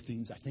 okay,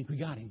 Philistines, I think we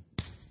got him.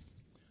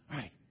 All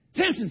right.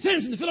 Samson,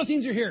 the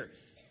Philistines are here.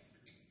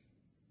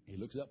 He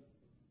looks up.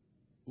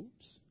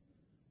 Oops.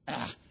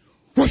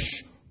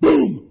 Whoosh,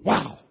 boom,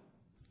 wow.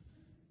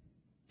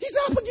 He's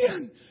up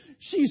again.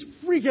 She's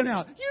freaking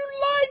out. You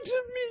lied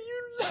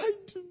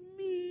to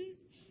me.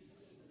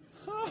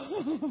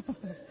 Oh.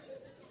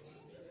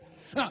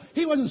 Now,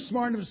 he wasn't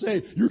smart enough to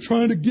say, you're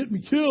trying to get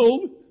me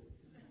killed.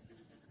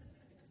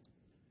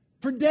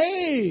 For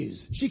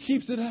days, she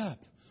keeps it up.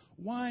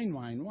 Whine.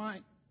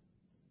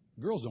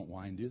 Girls don't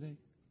whine, do they?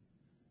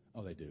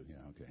 Oh, they do. Yeah,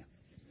 okay.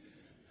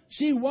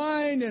 She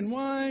whined and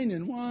whined.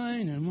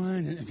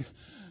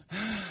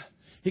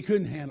 He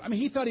couldn't handle it.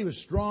 He thought he was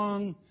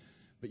strong,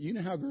 but you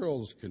know how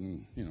girls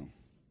can,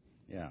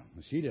 Yeah,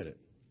 she did it.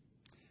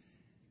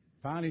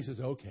 Finally, he says,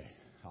 okay,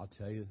 I'll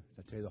tell you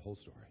the whole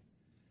story.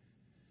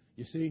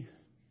 You see,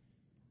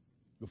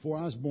 before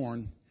I was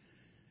born,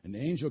 an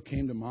angel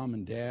came to Mom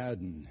and Dad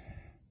and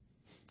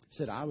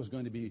said I was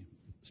going to be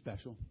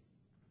special.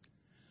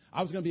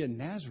 I was going to be a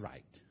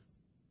Nazarite.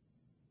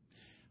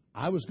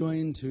 I was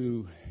going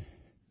to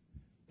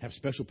have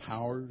special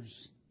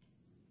powers.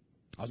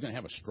 I was going to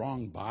have a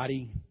strong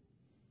body.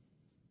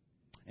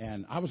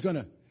 And I was going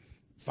to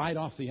fight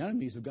off the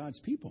enemies of God's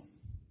people.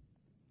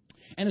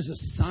 And as a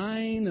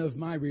sign of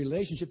my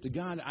relationship to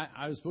God,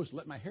 I was supposed to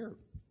let my hair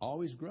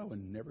always grow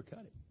and never cut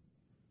it.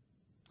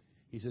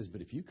 He says,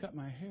 but if you cut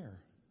my hair,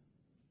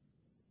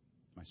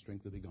 my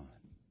strength will be gone.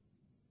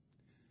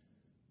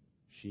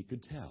 She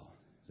could tell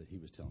that he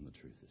was telling the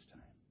truth this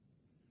time.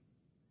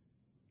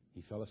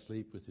 He fell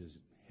asleep with his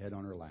head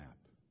on her lap.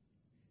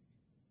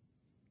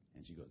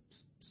 And she goes,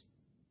 psst, psst.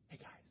 Hey,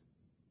 guys,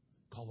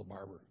 call the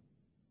barber.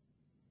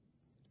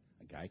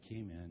 A guy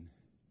came in,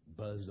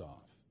 buzzed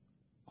off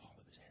all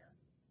of his hair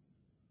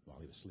while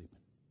he was sleeping.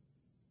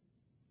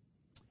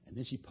 And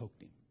then she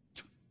poked him.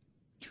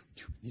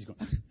 And he's going,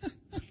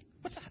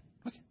 what's that?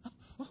 What's that?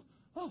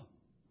 Oh.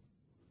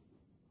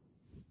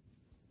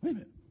 Wait a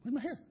minute. Where's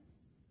my hair?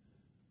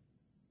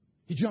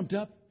 He jumped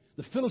up.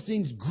 The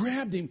Philistines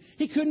grabbed him.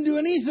 He couldn't do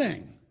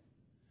anything.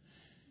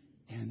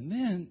 And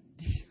then,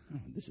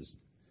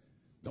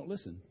 don't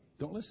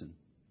listen.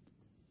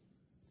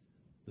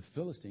 The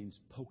Philistines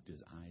poked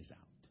his eyes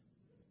out.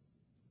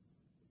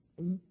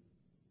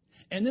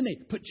 And then they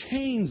put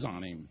chains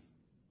on him.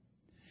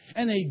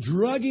 And they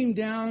drug him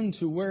down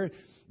to where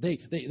they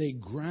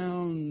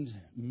ground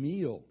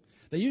meal.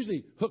 They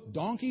usually hook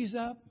donkeys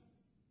up.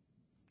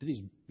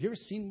 You ever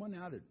seen one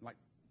out at,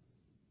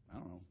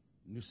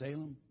 New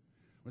Salem?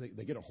 Where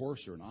they get a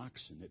horse or an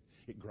ox and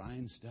it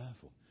grinds stuff.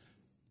 Well,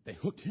 they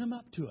hooked him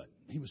up to it.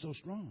 He was so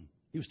strong.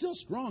 He was still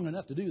strong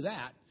enough to do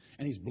that.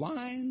 And he's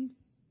blind.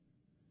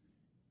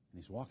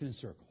 And he's walking in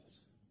circles.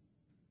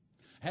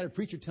 I had a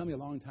preacher tell me a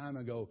long time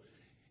ago,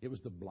 it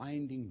was the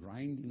blinding,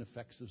 grinding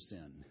effects of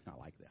sin. I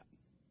like that.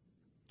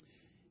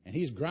 And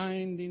he's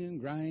grinding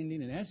and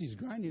grinding. And as he's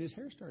grinding, his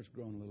hair starts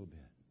growing a little bit.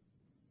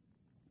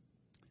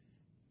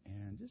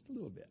 And just a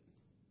little bit.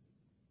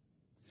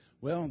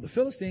 Well, the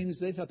Philistines,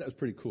 they thought that was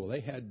pretty cool.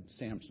 They had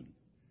Samson.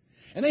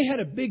 And they had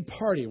a big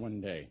party one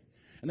day.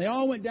 And they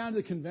all went down to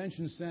the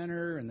convention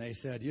center and they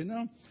said,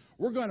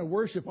 we're going to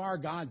worship our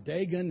god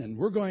Dagon and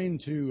we're going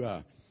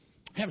to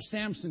have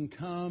Samson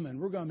come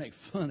and we're going to make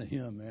fun of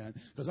him, man.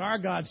 Because our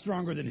God's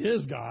stronger than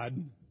his God.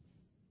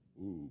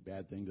 Ooh,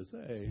 bad thing to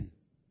say.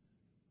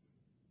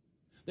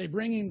 They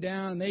bring him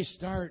down and they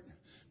start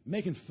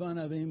making fun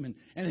of him.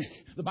 And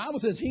the Bible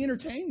says he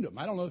entertained them.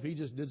 I don't know if he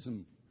just did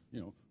some,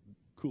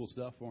 cool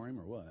stuff for him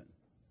or what.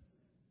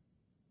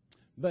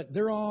 But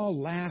they're all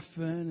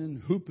laughing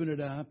and hooping it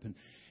up.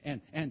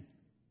 And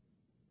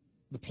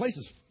the place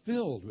is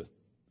filled with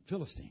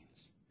Philistines.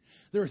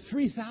 There are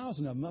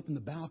 3,000 of them up in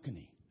the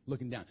balcony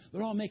looking down.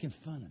 They're all making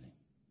fun of him.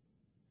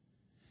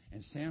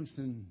 And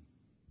Samson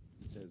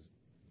says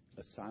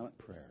a silent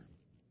prayer.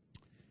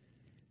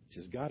 He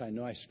says, God, I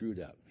know I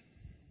screwed up.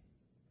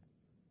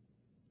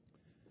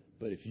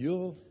 But if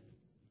you'll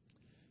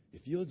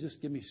just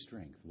give me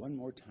strength one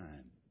more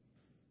time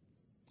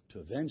to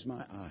avenge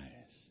my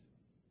eyes,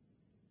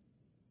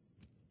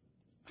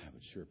 I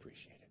would sure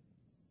appreciate it.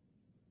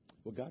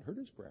 Well, God heard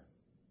his prayer.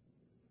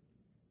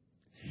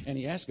 And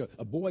he asked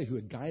a boy who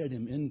had guided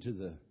him into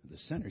the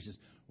center, he says,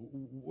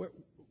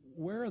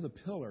 where are the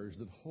pillars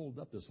that hold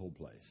up this whole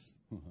place?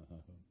 And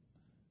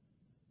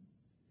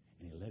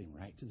he led him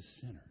right to the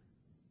center.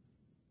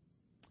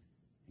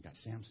 He got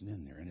Samson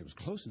in there, and it was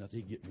close enough that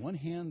he could get one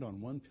hand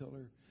on one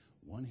pillar,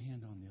 one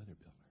hand on the other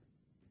pillar.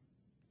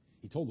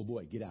 He told the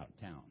boy, get out of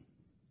town,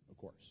 of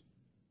course.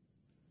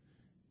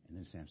 And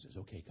then Samson says,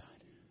 okay, God,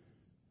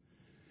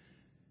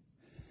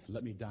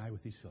 let me die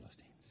with these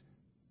Philistines.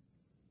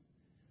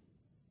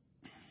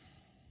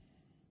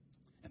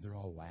 And they're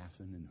all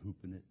laughing and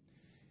hooping it,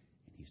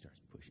 and he starts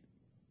pushing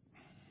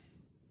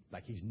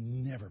like he's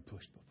never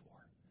pushed before.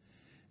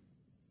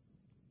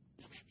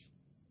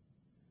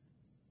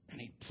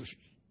 And he pushes.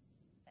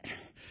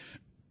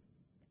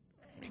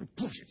 And he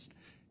pushes.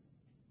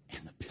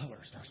 And the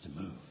pillar starts to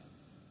move.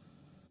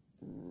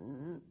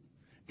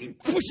 He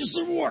pushes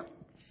some more.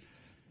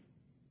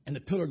 And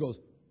the pillar goes,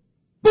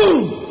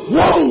 boom!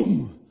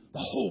 Whoa! The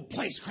whole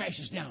place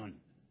crashes down.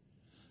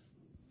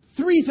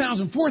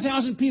 3,000,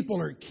 4,000 people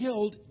are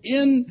killed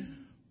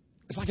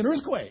it's like an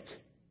earthquake.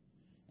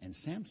 And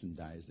Samson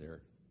dies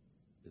there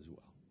as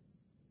well.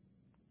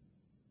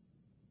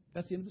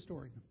 That's the end of the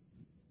story.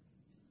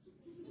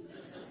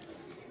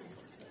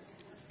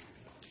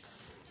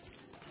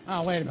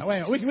 Oh, wait a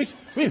minute.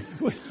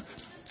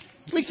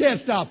 We can't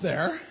stop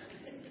there.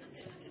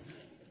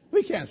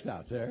 We can't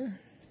stop there.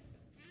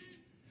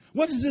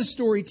 What does this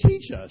story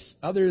teach us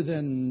other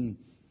than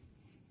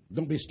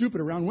don't be stupid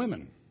around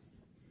women?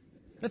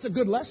 That's a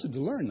good lesson to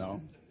learn,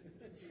 though.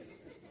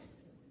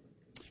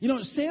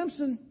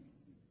 Samson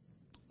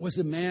was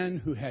a man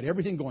who had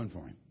everything going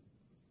for him.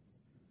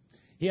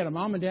 He had a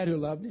mom and dad who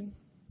loved him.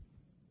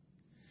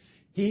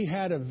 He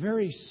had a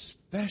very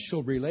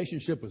special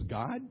relationship with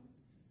God.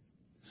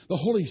 The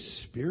Holy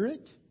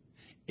Spirit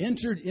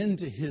entered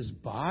into his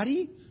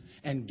body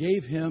and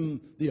gave him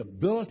the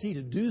ability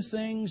to do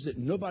things that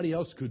nobody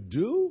else could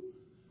do.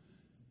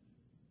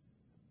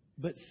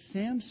 But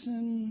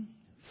Samson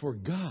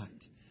forgot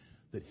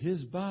that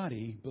his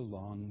body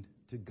belonged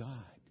to God.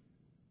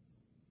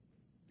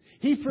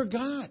 He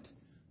forgot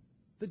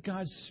that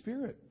God's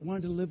Spirit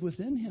wanted to live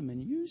within him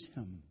and use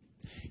him.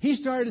 He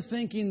started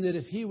thinking that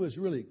if he was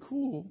really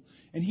cool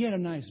and he had a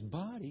nice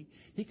body,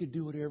 he could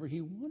do whatever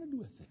he wanted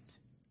with it.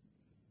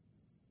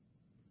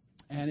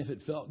 And if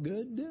it felt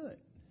good, do it.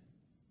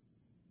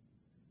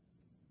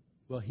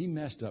 Well, he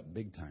messed up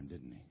big time,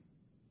 didn't he?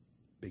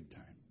 Big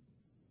time.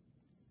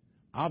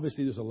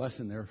 Obviously, there's a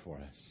lesson there for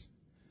us.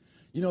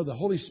 You know, the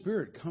Holy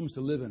Spirit comes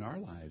to live in our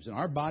lives, and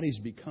our bodies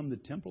become the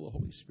temple of the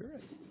Holy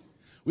Spirit.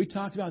 We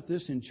talked about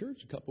this in church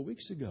a couple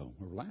weeks ago,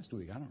 or last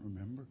week, I don't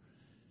remember,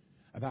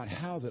 about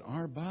how that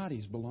our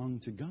bodies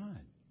belong to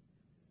God.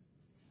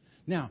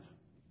 Now,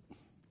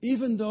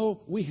 even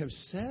though we have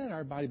said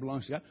our body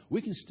belongs to God,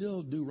 we can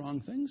still do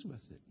wrong things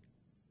with it.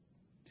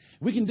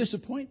 We can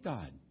disappoint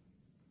God.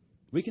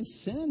 We can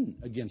sin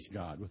against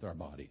God with our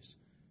bodies.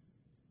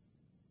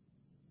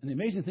 And the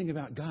amazing thing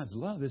about God's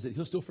love is that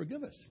He'll still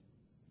forgive us.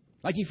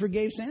 Like He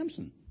forgave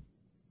Samson.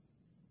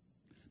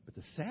 But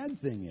the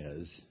sad thing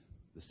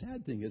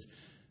is,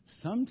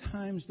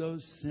 sometimes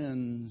those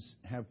sins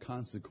have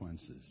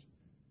consequences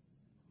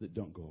that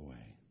don't go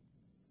away.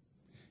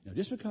 Now,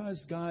 just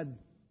because God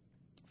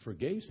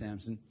forgave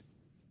Samson,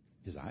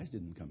 his eyes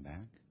didn't come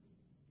back.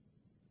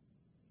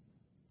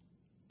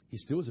 He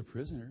still was a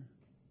prisoner.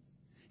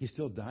 He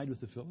still died with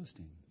the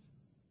Philistines.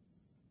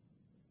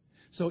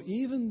 So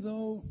even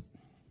though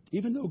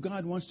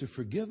God wants to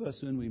forgive us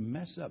when we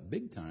mess up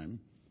big time,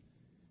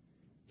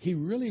 He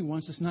really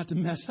wants us not to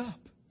mess up.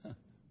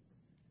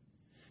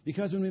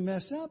 Because when we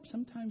mess up,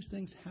 sometimes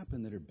things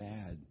happen that are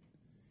bad,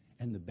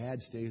 and the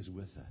bad stays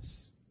with us.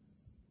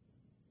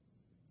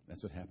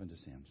 That's what happened to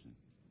Samson.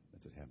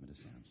 That's what happened to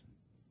Samson.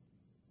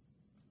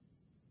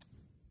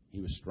 He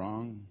was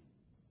strong.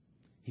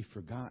 He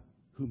forgot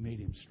who made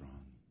him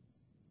strong.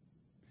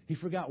 He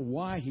forgot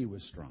why he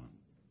was strong.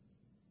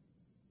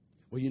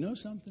 Well, you know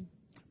something?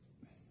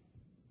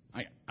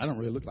 I don't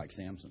really look like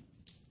Samson,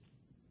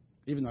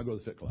 even though I go to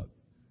the fit club.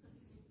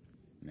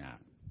 Nah.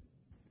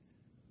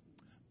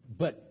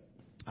 But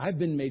I've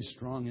been made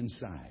strong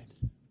inside.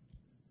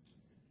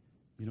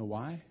 You know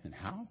why and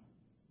how?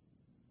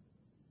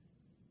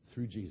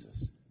 Through Jesus.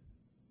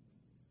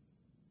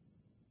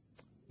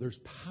 There's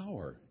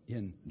power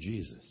in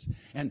Jesus.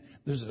 And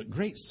there's a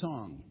great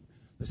song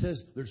that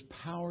says there's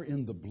power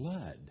in the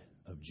blood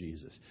of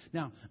Jesus.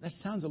 Now, that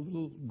sounds a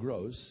little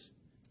gross,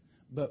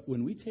 but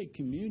when we take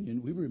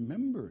communion, we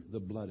remember the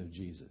blood of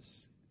Jesus,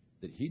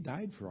 that He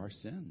died for our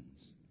sins.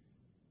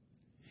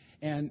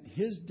 And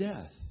His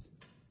death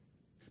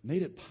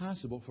made it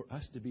possible for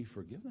us to be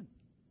forgiven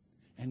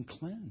and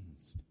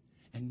cleansed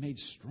and made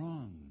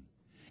strong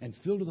and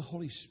filled with the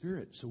Holy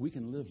Spirit so we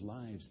can live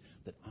lives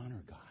that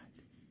honor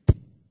God.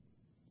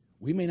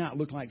 We may not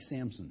look like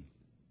Samson,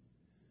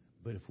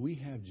 but if we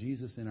have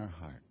Jesus in our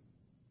heart,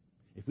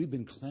 if we've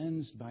been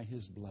cleansed by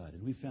His blood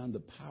and we found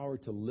the power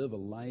to live a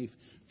life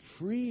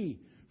free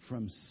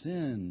from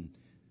sin,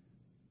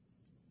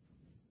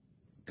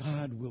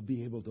 God will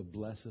be able to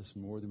bless us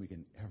more than we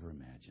can ever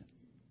imagine.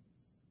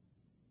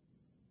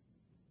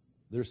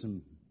 There's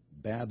some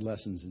bad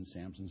lessons in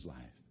Samson's life,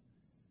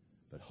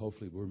 but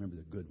hopefully we'll remember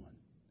the good one.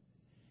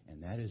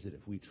 And that is that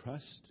if we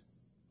trust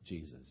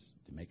Jesus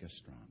to make us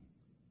strong,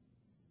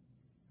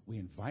 we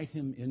invite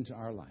Him into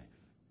our life.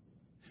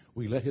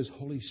 We let His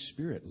Holy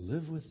Spirit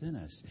live within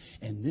us.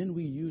 And then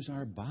we use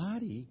our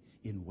body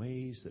in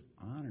ways that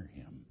honor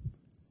Him.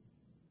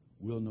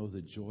 We'll know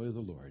the joy of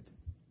the Lord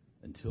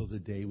until the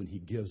day when He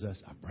gives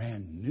us a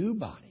brand new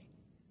body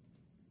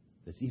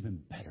that's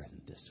even better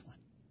than this one.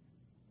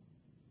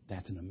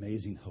 That's an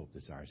amazing hope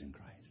that's ours in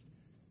Christ.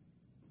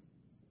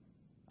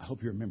 I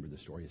hope you remember the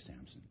story of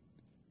Samson.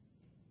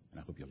 And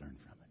I hope you learn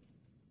from it.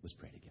 Let's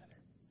pray together.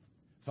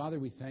 Father,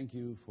 we thank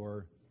You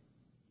for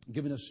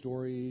giving us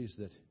stories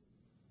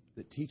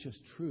that teach us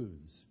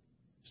truths.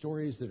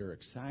 Stories that are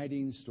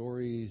exciting,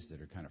 stories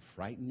that are kind of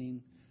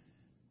frightening,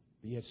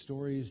 but yet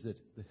stories that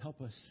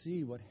help us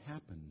see what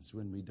happens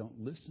when we don't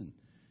listen,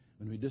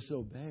 when we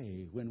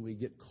disobey, when we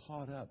get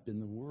caught up in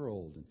the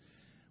world, and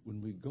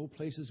when we go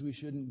places we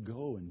shouldn't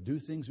go and do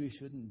things we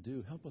shouldn't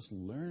do. Help us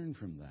learn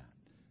from that.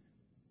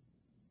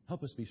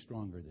 Help us be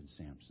stronger than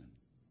Samson.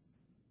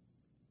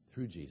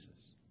 Through Jesus.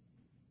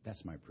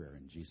 That's my prayer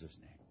in Jesus'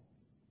 name.